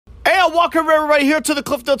Welcome everybody here to the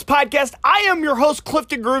Cliff Notes Podcast. I am your host,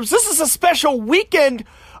 Clifton Grooms. This is a special weekend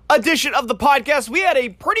edition of the podcast. We had a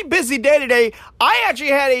pretty busy day today. I actually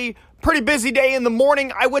had a pretty busy day in the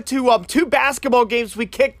morning. I went to two basketball games. We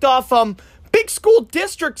kicked off big school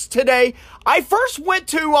districts today. I first went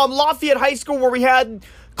to Lafayette High School, where we had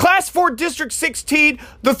Class 4 District 16.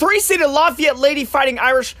 The 3-seeded Lafayette Lady Fighting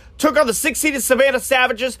Irish took on the 6-seeded Savannah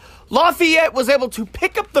Savages. Lafayette was able to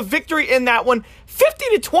pick up the victory in that one.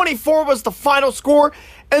 50-24 was the final score.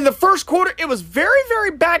 In the first quarter, it was very,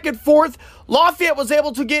 very back and forth. Lafayette was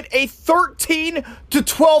able to get a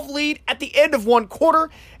 13-12 lead at the end of one quarter.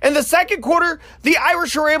 In the second quarter, the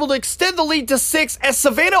Irish were able to extend the lead to 6 as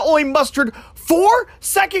Savannah only mustered 4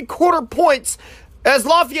 second quarter points, as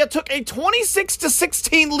Lafayette took a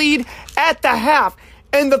 26-16 lead at the half.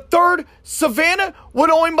 In the third, Savannah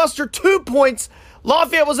would only muster 2 points.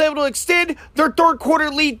 Lafayette was able to extend their third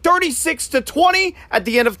quarter lead 36-20 at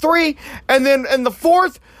the end of 3. And then in the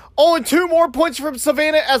fourth, only 2 more points from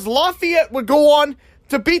Savannah, as Lafayette would go on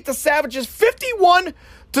to beat the Savages.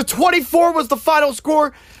 51-24 was the final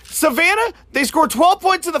score. Savannah, they scored 12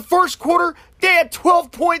 points in the first quarter. They had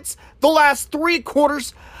 12 points the last 3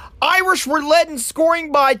 quarters. Irish were led in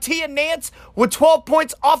scoring by Tia Nance with 12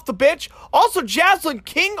 points off the bench. Also, Jaslyn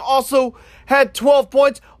King also had 12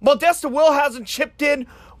 points. Modesta Wilhausen chipped in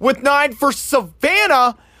with 9 for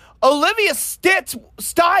Savannah. Olivia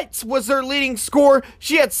Stites was their leading scorer.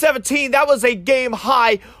 She had 17. That was a game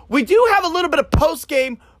high. We do have a little bit of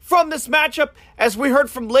post-game from this matchup, as we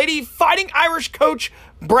heard from Lady Fighting Irish coach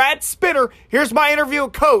Brad Spinner. Here's my interview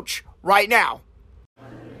with Coach right now.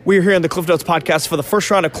 We are here on the Cliff Notes Podcast for the first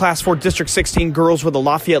round of Class 4 District 16 girls, where the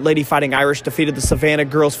Lafayette Lady Fighting Irish defeated the Savannah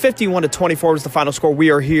girls. 51-24 was the final score. We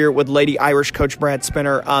are here with Lady Irish coach Brad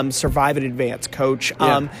Spinner. Survive and advance, Coach.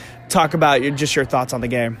 Talk about just your thoughts on the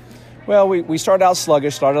game. Well, we started out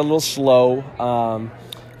sluggish, started a little slow,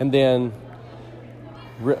 and then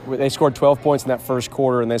they scored 12 points in that first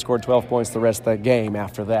quarter, and they scored 12 points the rest of the game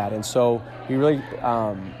after that. And so we really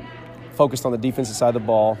focused on the defensive side of the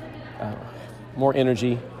ball, more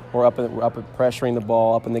energy. We're up pressuring the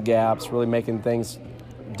ball, up in the gaps, really making things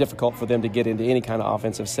difficult for them to get into any kind of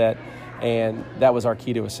offensive set, and that was our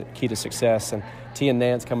key to success. And Tia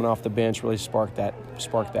Nance coming off the bench really sparked that.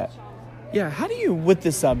 Yeah, how do you with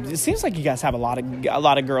this? It seems like you guys have a lot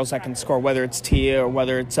of girls that can score, whether it's Tia or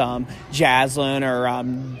whether it's Jaslyn or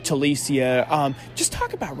Talicia. Just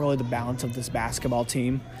talk about really the balance of this basketball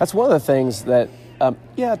team. That's one of the things that.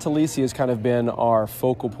 Talicia has kind of been our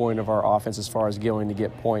focal point of our offense as far as going to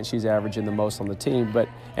get points. She's averaging the most on the team, but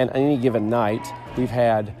on any given night, we've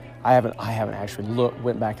had. I haven't actually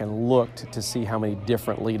went back and looked to see how many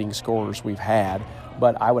different leading scorers we've had,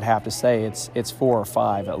 but I would have to say it's 4 or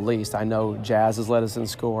 5 at least. I know Jazz has led us in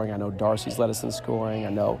scoring. I know Darcy's led us in scoring.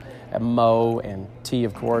 I know Mo and T,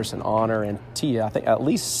 of course, and Honor and Tia. I think at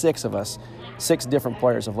least 6 of us. 6 different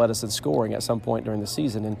players have led us in scoring at some point during the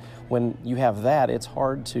season, and when you have that, it's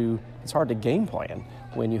hard to game plan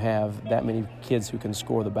when you have that many kids who can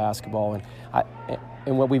score the basketball.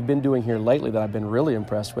 And what we've been doing here lately that I've been really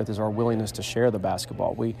impressed with is our willingness to share the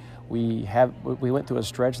basketball. We went through a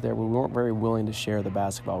stretch there where we weren't very willing to share the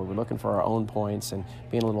basketball. We were looking for our own points and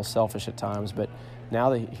being a little selfish at times, but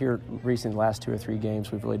now that here recently, the last 2 or 3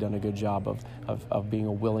 games, we've really done a good job of being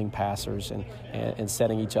a willing passers and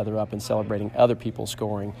setting each other up and celebrating other people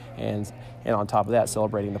scoring, and on top of that,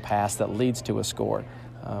 celebrating the pass that leads to a score.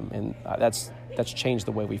 And that's changed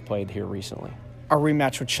the way we've played here recently. Our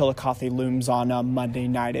rematch with Chillicothe looms on Monday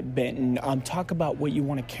night at Benton. Talk about what you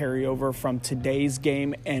want to carry over from today's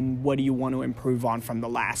game, and what do you want to improve on from the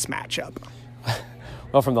last matchup?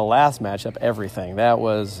 Well, from the last matchup, everything. That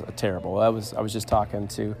was terrible. I was just talking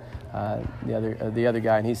to the other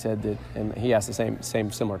guy, and he said that, and he asked the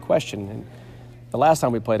same similar question. And the last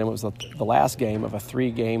time we played him, it was the last game of a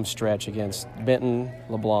 3-game stretch against Benton,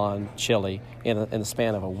 LeBlanc, Chile in the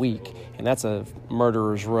span of a week, and that's a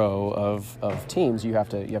murderer's row of teams you have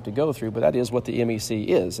to go through. But that is what the MEC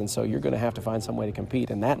is, and so you're going to have to find some way to compete.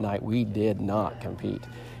 And that night we did not compete,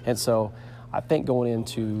 and so I think going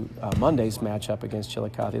into Monday's matchup against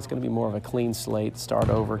Chillicothe, it's going to be more of a clean slate, start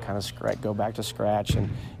over, kind of go back to scratch,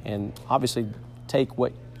 and obviously take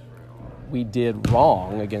what we did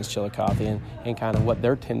wrong against Chillicothe and kind of what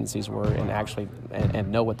their tendencies were,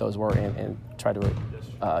 and know what those were, and try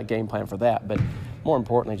to game plan for that. But more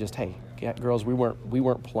importantly, just hey, girls, we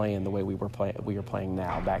weren't playing the way we were playing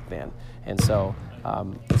now back then, and so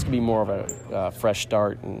it's gonna be more of a fresh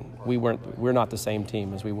start. And we're not the same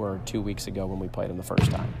team as we were 2 weeks ago when we played them the first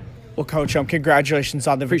time. Well, Coach, congratulations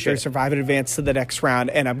on the victory, survive and advance to the next round,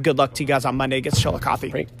 and good luck to you guys on Monday against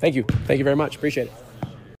Chillicothe. Great. Thank you very much. Appreciate it.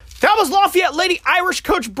 That was Lafayette Lady Irish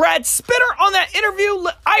coach Brad Spitter on that interview.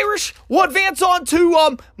 Irish will advance on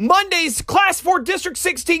to Monday's Class 4 District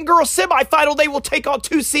 16 girls semifinal. They will take on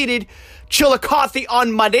 2-seeded Chillicothe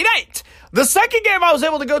on Monday night. The second game I was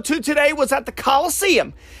able to go to today was at the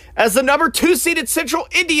Coliseum as the number 2-seeded Central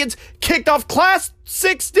Indians kicked off Class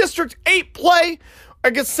 6 District 8 play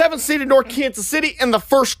against 7-seeded North Kansas City in the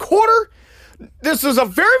first quarter. This was a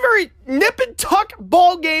very, very nip and tuck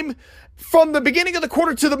ball game from the beginning of the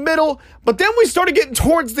quarter to the middle, but then we started getting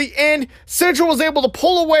towards the end. Central was able to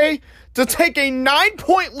pull away to take a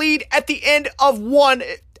 9-point lead at the end of one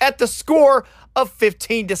at the score of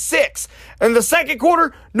 15-6. In the second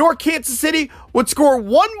quarter, North Kansas City would score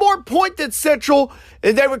one more point than Central,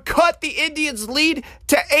 and they would cut the Indians' lead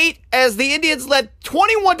to 8 as the Indians led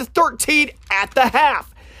 21-13 at the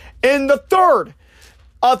half. In the third,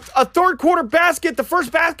 a third quarter basket, the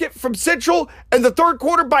first basket from Central in the third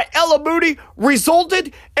quarter by Ella Moody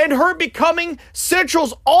resulted in her becoming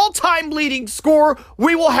Central's all-time leading scorer.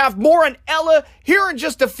 We will have more on Ella here in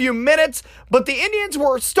just a few minutes, but the Indians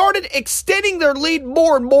started extending their lead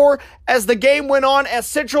more and more as the game went on, as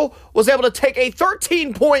Central was able to take a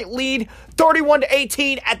 13-point lead,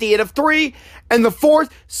 31-18 at the end of 3. And the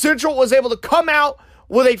fourth, Central was able to come out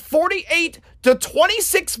with a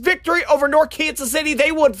 48-26 victory over North Kansas City.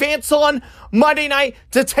 They will advance on Monday night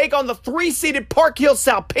to take on the 3-seeded Park Hill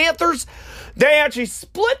South Panthers. They actually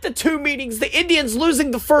split the two meetings, the Indians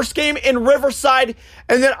losing the first game in Riverside,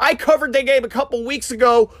 and then I covered the game a couple weeks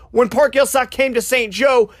ago when Park Hill South came to St.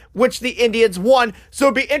 Joe, which the Indians won. So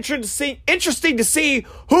it'll be interesting to see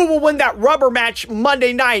who will win that rubber match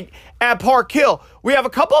Monday night at Park Hill. We have a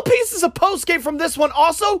couple of pieces of postgame from this one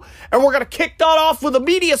also, and we're going to kick that off with a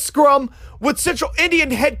media scrum with Central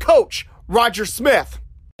Indian head coach Roger Smith.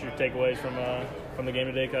 Your takeaways from the game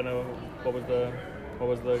today, kind of what was the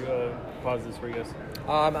positives for you guys?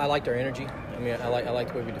 I liked our energy. I mean, I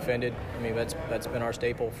liked the way we defended. I mean, that's been our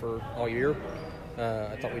staple for all year.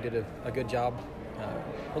 I thought we did a good job,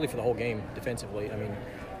 really for the whole game defensively. I mean,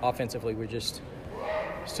 offensively, we're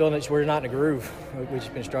not in a groove. We've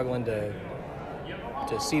just been struggling to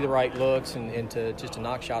see the right looks and to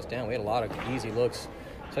knock shots down. We had a lot of easy looks,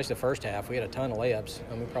 especially the first half. We had a ton of layups,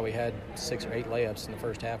 and we probably had 6 or 8 layups in the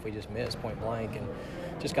first half. We just missed point blank, and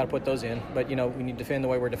just got to put those in. But, when you defend the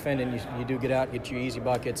way we're defending, you do get out, get you easy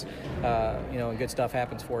buckets, and good stuff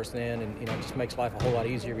happens for us then, and, it just makes life a whole lot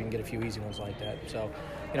easier if we can get a few easy ones like that. So,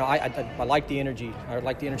 I like the energy. I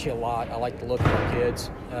like the energy a lot. I like the look of our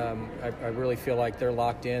kids. I really feel like they're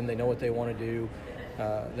locked in. They know what they want to do.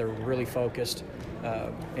 They're really focused,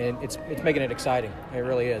 and it's making it exciting. It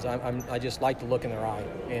really is. I just like the look in their eye,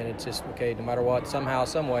 and it's just okay. No matter what, somehow,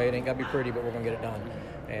 some way, it ain't got to be pretty, but we're gonna get it done,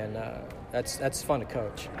 and that's fun to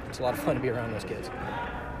coach. It's a lot of fun to be around those kids.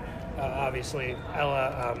 Obviously,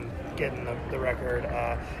 Ella getting the record.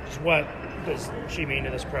 Just what does she mean to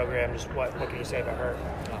this program? Just what can you say about her?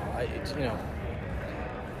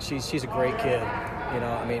 She's a great kid.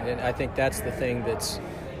 And I think that's the thing that's.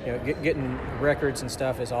 Getting records and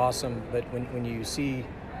stuff is awesome, but when you see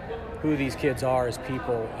who these kids are as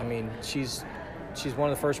people, I mean, she's one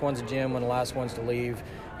of the first ones at gym, one of the last ones to leave.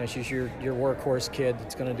 She's your workhorse kid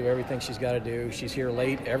that's going to do everything she's got to do. She's here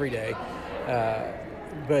late every day,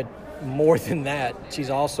 but more than that, she's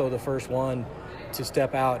also the first one to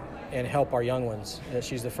step out and help our young ones.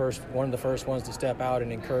 She's one of the first ones to step out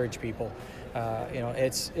and encourage people.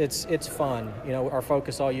 It's fun. Our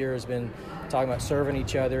focus all year has been talking about serving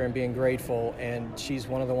each other and being grateful, and she's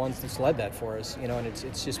one of the ones that's led that for us. And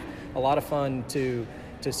it's just a lot of fun to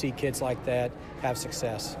see kids like that have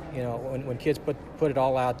success. When kids put it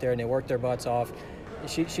all out there and they work their butts off,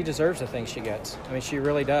 she deserves the things she gets. I mean, she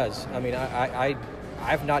really does. I mean,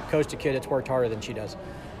 I've not coached a kid that's worked harder than she does.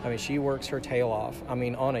 I mean, she works her tail off. I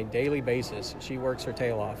mean, on a daily basis, she works her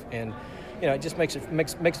tail off, and it just makes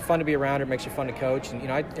it fun to be around her, makes it fun to coach. And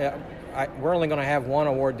we're only going to have one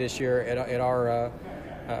award this year at our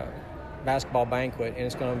basketball banquet, and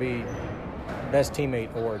it's going to be Best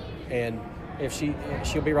Teammate Award. And if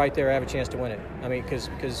she'll be right there, have a chance to win it. I mean,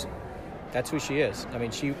 because that's who she is. I mean,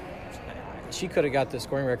 she could have got the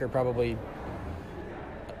scoring record probably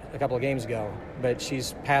a couple of games ago, but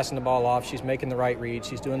she's passing the ball off, she's making the right reads,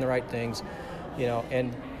 she's doing the right things,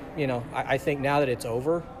 and I think now that it's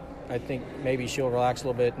over, I think maybe she'll relax a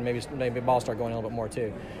little bit, and maybe the ball start going a little bit more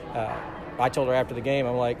too. I told her after the game,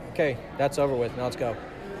 I'm like, okay, that's over with, now let's go.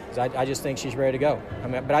 'Cause I just think she's ready to go. I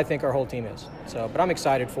mean, but I think our whole team is. But I'm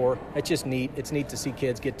excited for her. It's just neat. It's neat to see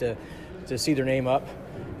kids get to see their name up.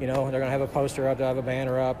 They're going to have a poster up, they'll have a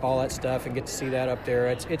banner up, all that stuff, and get to see that up there.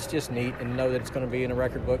 It's just neat, and know that it's going to be in a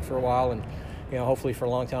record book for a while, and hopefully for a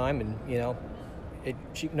long time. And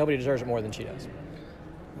nobody deserves it more than she does.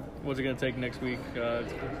 What's it going to take next week to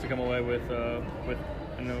come away with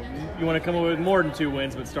I know you want to come away with more than 2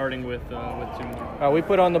 wins, but starting with 2 more? We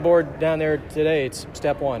put on the board down there today, it's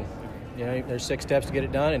step 1. There's 6 steps to get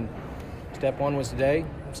it done, and step 1 was today.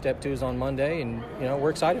 Step 2 is on Monday, and,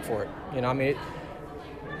 we're excited for it.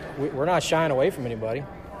 We're not shying away from anybody.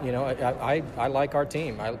 I like our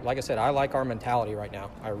team. Like I said, I like our mentality right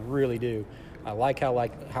now. I really do. I like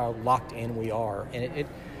how locked in we are, and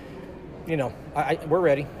we're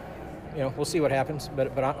ready. We'll see what happens,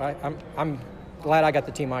 but I'm glad I got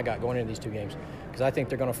the team I got going into these 2 games, because I think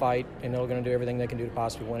they're going to fight and they're going to do everything they can do to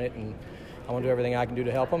possibly win it, and I want to do everything I can do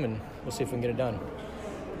to help them, and we'll see if we can get it done.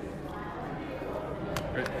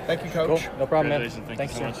 Great. Thank you, Coach. Cool. No problem, man.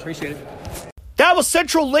 Thanks so much. Appreciate it. That was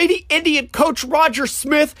Central Lady Indian coach Roger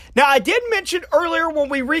Smith. Now, I did mention earlier when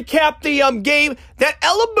we recapped the game that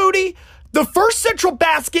Ella Moody, the first Central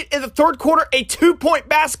basket in the third quarter, a 2-point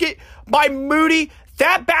basket by Moody.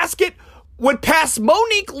 That basket would pass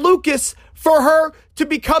Monique Lucas for her to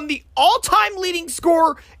become the all-time leading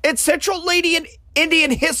scorer in Central Lady and Indian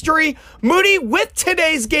history. Moody, with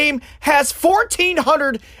today's game, has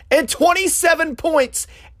 1,427 points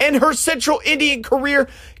in her Central Indian career.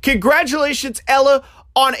 Congratulations, Ella,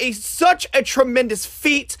 on such a tremendous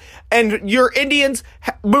feat. And your Indians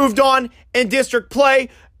moved on in district play.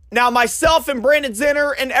 Now, myself and Brandon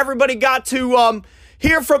Zinner and everybody got to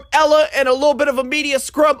hear from Ella and a little bit of a media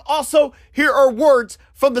scrub. Also, here are words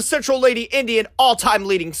from the Central Lady Indian all-time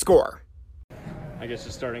leading scorer. I guess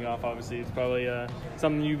just starting off, obviously, it's probably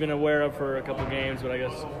something you've been aware of for a couple games, but I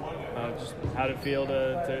guess just how did it feel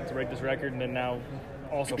to break this record, and then now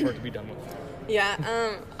also for it to be done with?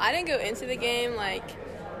 Yeah, I didn't go into the game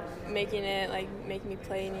making me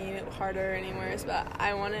play any harder or any worse, but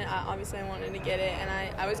I wanted to get it, and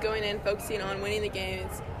I was going in focusing on winning the game.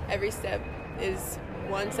 Every step is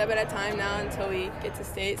one step at a time now until we get to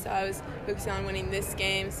state, so I was focusing on winning this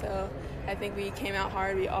game. So I think we came out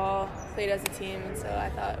hard. We all played as a team, and so I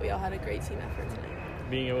thought we all had a great team effort tonight.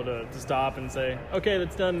 Being able to stop and say, okay,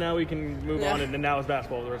 that's done, now we can move on, and then now it's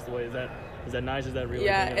basketball the rest of the way. Is that nice? Is that really?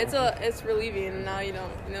 Yeah, it's relieving. Now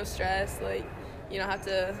no stress. You don't have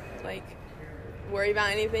to worry about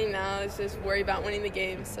anything now. It's just worry about winning the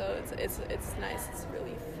game. So it's nice. It's a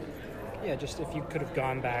relief. Yeah, just if you could have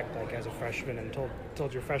gone back as a freshman and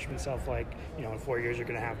told your freshman self in 4 years you're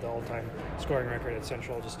going to have the all-time scoring record at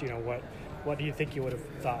Central. Just what do you think you would have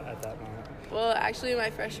thought at that moment? Well, actually,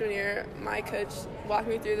 my freshman year, my coach walked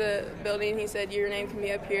me through the building. He said, "Your name can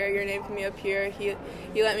be up here. Your name can be up here." He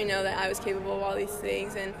let me know that I was capable of all these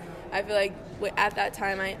things, and I feel like at that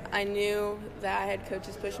time I knew that I had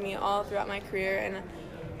coaches pushing me all throughout my career, and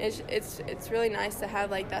it's really nice to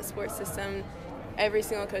have that support system. Every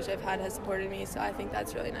single coach I've had has supported me, so I think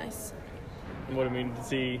that's really nice. And what I mean to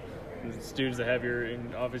see students that have your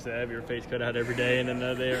face cut out every day, and then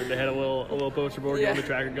they had a little poster board going, the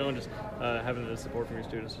tracker going, just having the support from your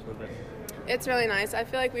students. It's really nice. I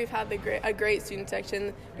feel like we've had a great student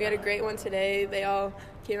section. We had a great one today. They all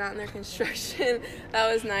came out in their construction.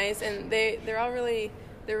 That was nice, and they're really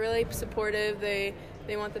supportive. They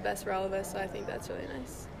want the best for all of us, so I think that's really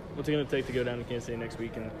nice. What's it going to take to go down to Kansas City next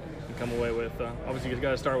week and come away with, obviously you've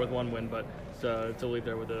got to start with one win, but to leave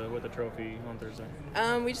there with a trophy on Thursday?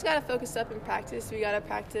 We just got to focus up and practice. We got to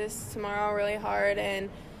practice tomorrow really hard and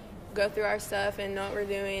go through our stuff and know what we're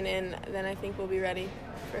doing, and then I think we'll be ready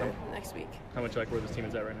for next week. How much where this team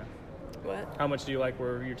is at right now? What? How much do you like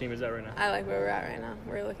where your team is at right now? I like where we're at right now.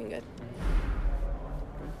 We're looking good.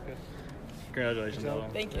 Good. Congratulations, Ella.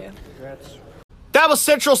 Thank you. Congrats. That was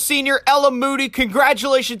Central senior Ella Moody.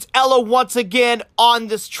 Congratulations, Ella, once again on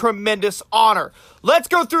this tremendous honor. Let's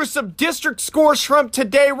go through some district scores from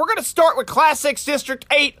today. We're going to start with Class 6 District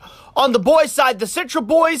 8 on the boys' side. The Central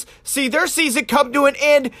boys see their season come to an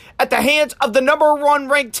end at the hands of the number 1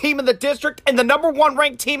 ranked team in the district and the number 1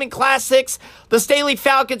 ranked team in Class 6, the Staley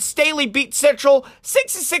Falcons. Staley beat Central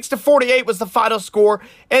 66-48 was the final score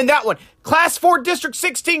in that one. Class 4 District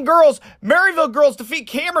 16 girls, Maryville girls defeat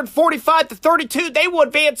Cameron 45-32. They will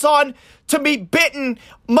advance on to meet Benton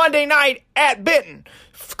Monday night at Benton.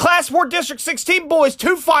 Class 4 District 16 boys,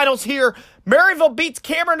 2 finals here. Maryville beats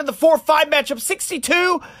Cameron in the 4-5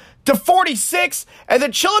 matchup 62-46. And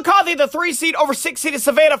then Chillicothe, the 3 seed, over 6 seed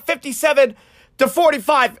Savannah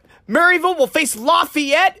 57-45. Maryville will face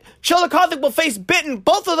Lafayette. Chillicothe will face Benton.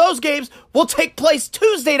 Both of those games will take place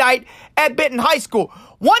Tuesday night at Benton High School.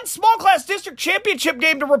 One small class district championship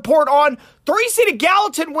game to report on. 3-seeded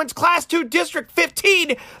Gallatin wins Class 2 District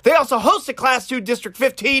 15. They also hosted Class 2 District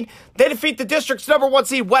 15. They defeat the district's number 1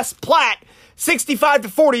 seed West Platte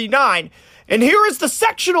 65-49. And here is the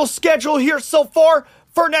sectional schedule here so far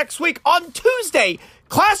for next week. On Tuesday,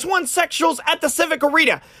 Class 1 sectionals at the Civic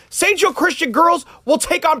Arena. St. Joe Christian girls will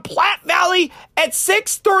take on Platte Valley at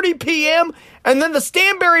 6:30 p.m. And then the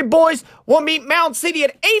Stanberry boys will meet Mound City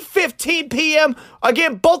at 8:15 p.m.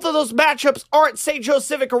 Again, both of those matchups are at St. Joe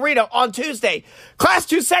Civic Arena on Tuesday. Class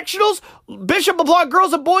 2 sectionals, Bishop LeBlanc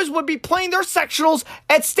girls and boys would be playing their sectionals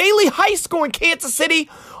at Staley High School in Kansas City.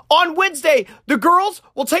 On Wednesday, the girls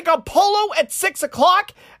will take on Polo at 6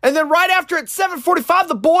 o'clock, and then right after at 7:45,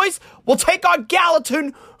 the boys will take on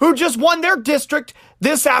Gallatin, who just won their district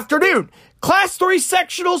this afternoon. Class 3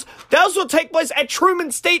 sectionals, those will take place at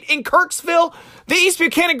Truman State in Kirksville. The East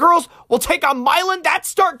Buchanan girls will take on Milan. That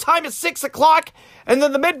start time is 6 o'clock, and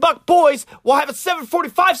then the Mid-Buck boys will have a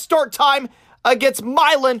 7:45 start time against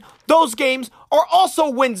Milan. Those games are also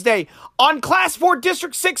Wednesday. On Class 4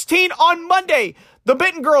 District 16 on Monday, the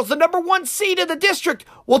Benton girls, the number 1 seed in the district,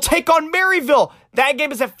 will take on Maryville. That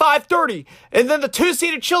game is at 5:30. And then the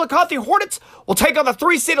 2-seeded Chillicothe Hornets will take on the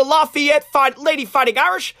 3-seeded Lafayette Lady Fighting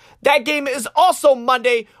Irish. That game is also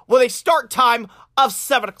Monday with a start time of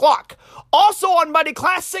 7 o'clock. Also on Monday,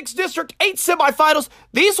 Class 6 District 8 semifinals.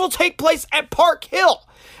 These will take place at Park Hill,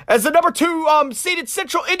 as the number 2 seeded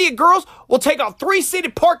Central Indian girls will take on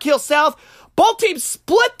 3-seeded Park Hill South. Both teams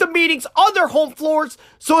split the meetings on their home floors,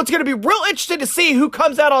 so it's going to be real interesting to see who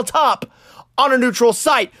comes out on top on a neutral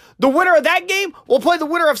site. The winner of that game will play the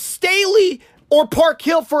winner of Staley or Park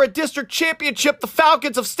Hill for a district championship. The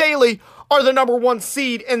Falcons of Staley are the number 1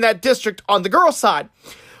 seed in that district on the girls' side.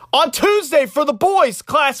 On Tuesday, for the boys,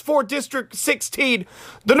 Class 4 District 16,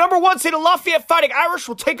 the number 1 seed of Lafayette Fighting Irish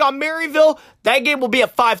will take on Maryville. That game will be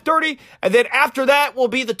at 5:30, and then after that will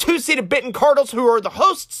be the 2-seeded Benton Cardinals, who are the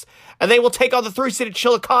hosts, and they will take on the 3-seeded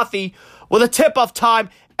Chillicothe with a tip-off time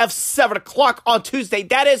of 7 o'clock on Tuesday.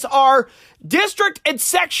 That is our district and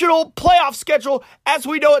sectional playoff schedule as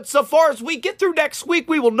we know it. So far as we get through next week,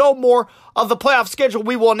 we will know more of the playoff schedule.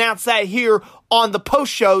 We will announce that here on the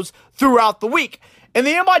post shows throughout the week. In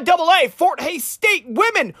the MIAA, Fort Hays State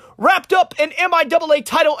women wrapped up an MIAA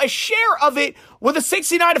title, a share of it, with a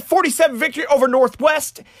 69-47 victory over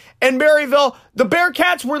Northwest and Maryville. The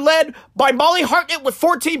Bearcats were led by Molly Hartnett with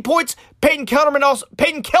 14 points. Peyton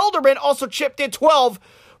Kelderman also chipped in 12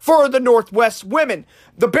 for the Northwest women.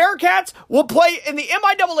 The Bearcats will play in the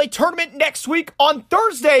MIAA tournament next week on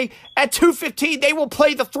Thursday at 2:15. They will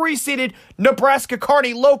play the 3-seeded Nebraska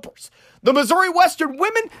Kearney Lopers. The Missouri Western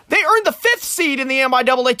women, they earned the 5th seed in the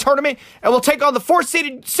MIAA tournament and will take on the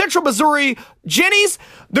 4th-seeded Central Missouri Jennies.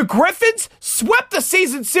 The Griffins swept the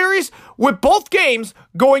season series with both games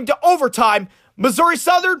going to overtime. Missouri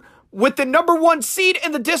Southern, with the number 1 seed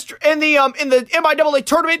in the district in the MIAA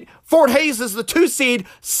tournament, Fort Hays is the 2 seed.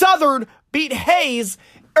 Southern beat Hays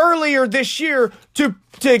earlier this year to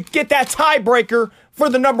get that tiebreaker for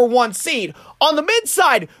the number 1 seed. On the mid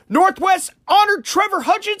side, Northwest honored Trevor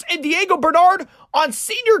Hutchins and Diego Bernard on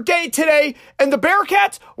Senior Day today, and the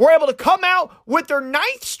Bearcats were able to come out with their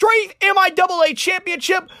 9th straight MIAA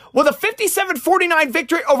championship with a 57-49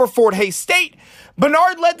 victory over Fort Hays State.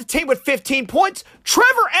 Bernard led the team with 15 points.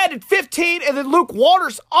 Trevor added 15, and then Luke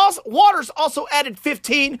Waters also added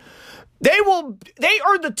 15. They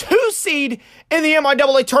earned the 2 seed in the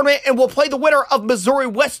MIAA tournament and will play the winner of Missouri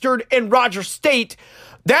Western and Rogers State.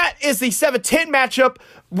 That is the 7-10 matchup.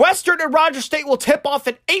 Western and Rogers State will tip off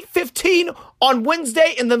at 8:15 on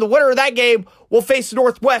Wednesday, and then the winner of that game will face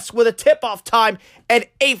Northwest with a tip-off time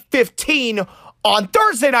at 8:15 on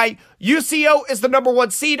Thursday night. UCO is the number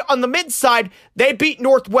 1 seed on the mid side. They beat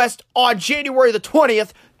Northwest on January the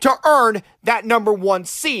 20th to earn that number 1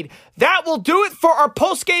 seed. That will do it for our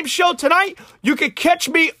post-game show tonight. You can catch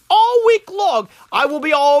me all week long. I will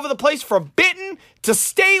be all over the place, from Benton to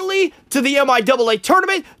Staley to the MIAA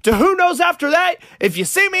tournament to who knows after that. If you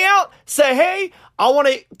see me out, say hey. I want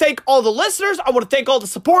to thank all the listeners. I want to thank all the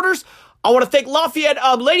supporters. I want to thank Lafayette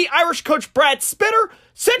Lady Irish coach Brad Spitter,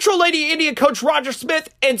 Central Lady Indian coach Roger Smith,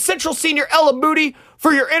 and Central Senior Ella Moody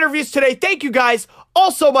for your interviews today. Thank you guys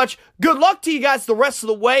all so much. Good luck to you guys the rest of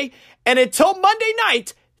the way. And until Monday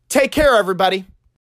night, take care, everybody.